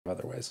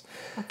other ways.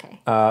 Okay.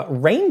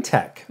 Rain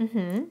Tech.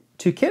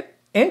 To Kit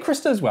and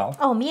Krysta as well.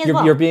 Oh, me as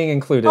well. You're being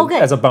included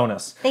as a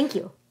bonus. Thank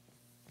you.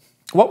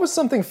 What was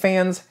something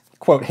fans,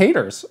 quote,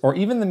 haters, or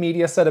even the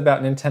media said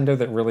about Nintendo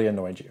that really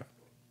annoyed you?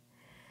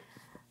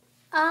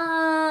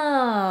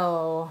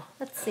 Oh,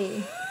 let's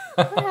see.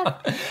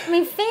 I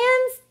mean,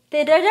 fans,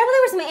 there definitely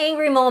were some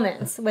angry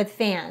moments with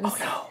fans.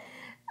 Oh,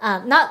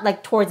 no. Not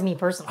like towards me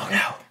personally. Oh,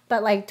 no.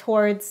 But like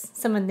towards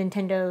some of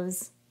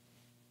Nintendo's,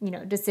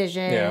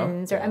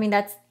 decisions. Yeah. I mean,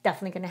 that's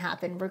definitely going to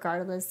happen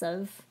regardless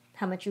of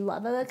how much you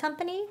love a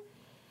company.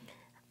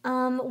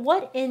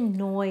 What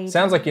annoyed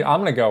Sounds like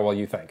I'm going to go while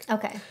you think.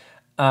 Okay.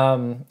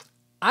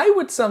 I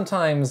would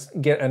sometimes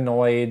get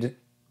annoyed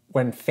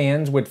when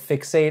fans would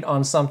fixate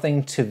on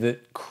something to the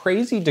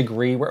crazy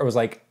degree where it was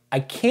like, I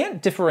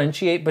can't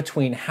differentiate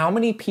between how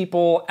many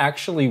people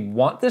actually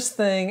want this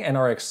thing and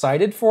are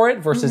excited for it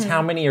versus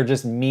how many are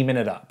just memeing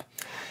it up.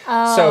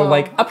 Oh, so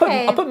like,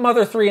 okay. I'll put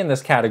Mother 3 in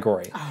this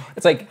category.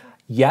 It's like,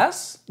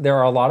 yes, there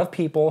are a lot of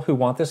people who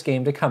want this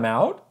game to come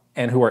out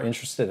and who are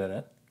interested in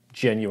it,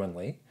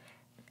 genuinely.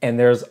 And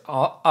there's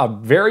a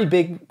very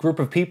big group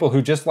of people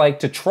who just like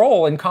to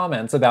troll in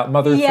comments about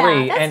Mother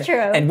 3 that's true.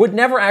 and would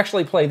never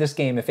actually play this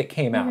game if it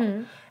came out.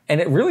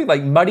 And it really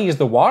like muddies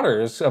the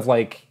waters of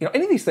like,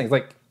 any of these things.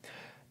 Like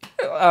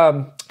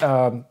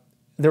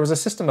there was a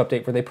system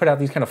update where they put out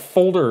these kind of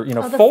folders.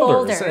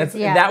 And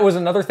that was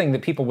another thing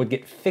that people would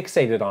get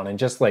fixated on and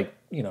just like,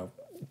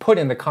 put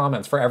in the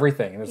comments for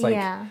everything. And it's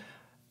like,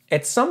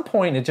 at some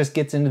point it just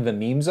gets into the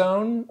meme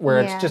zone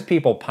where it's just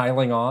people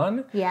piling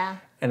on. Yeah.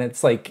 And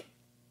it's like,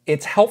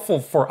 it's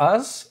helpful for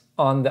us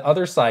on the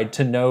other side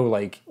to know,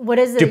 like, what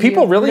is it? Do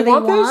people really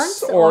want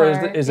this, or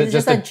is it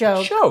just a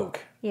joke?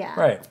 Yeah,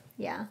 right.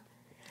 Yeah,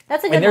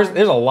 that's a good one. one.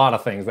 There's a lot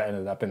of things that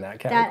ended up in that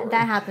category.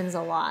 That happens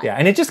a lot. Yeah,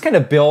 and it just kind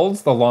of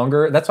builds the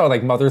longer. That's why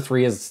like Mother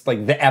 3 is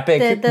like the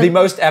epic, the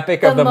most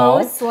epic of them all.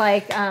 The most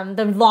like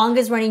the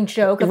longest running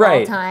joke of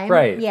all time.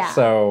 Right. Yeah.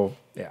 So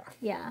yeah.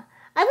 Yeah,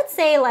 I would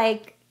say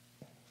like,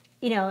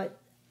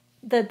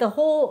 the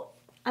whole.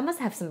 I must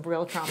have some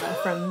real trauma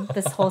from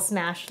this whole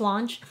Smash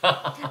launch.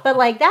 But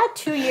like that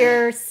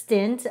 2-year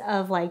stint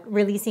of like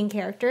releasing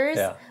characters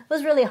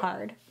was really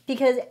hard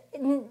because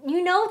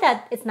you know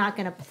that it's not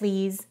going to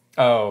please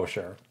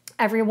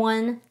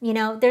everyone.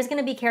 There's going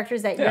to be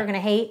characters that you're going to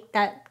hate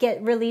that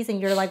get released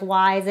and you're like,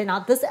 why is it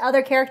not this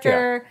other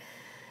character?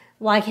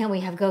 Why can't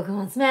we have Goku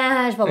on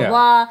Smash? Blah, blah,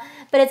 blah.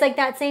 But it's like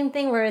that same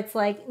thing where it's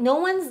like no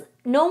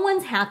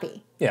one's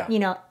happy,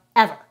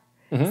 ever.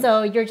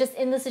 So you're just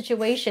in the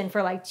situation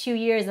for like 2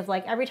 years of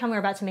like every time we're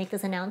about to make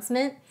this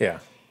announcement, you're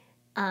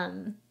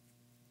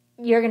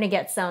gonna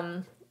get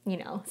some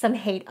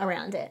hate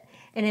around it.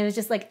 And it was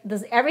just like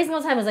this every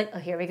single time I was like, oh,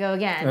 here we go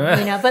again.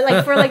 But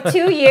like for like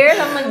 2 years,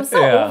 I'm like, I'm so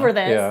over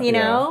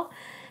this,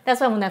 That's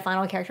why when that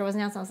final character was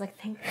announced, I was like,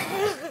 thank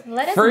God.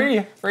 Let us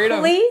freedom.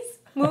 Please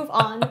move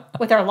on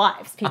with our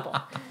lives, people.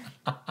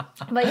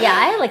 But yeah,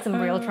 I had like some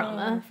real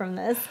trauma from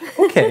this.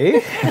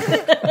 Okay.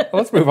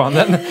 Let's move on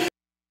then.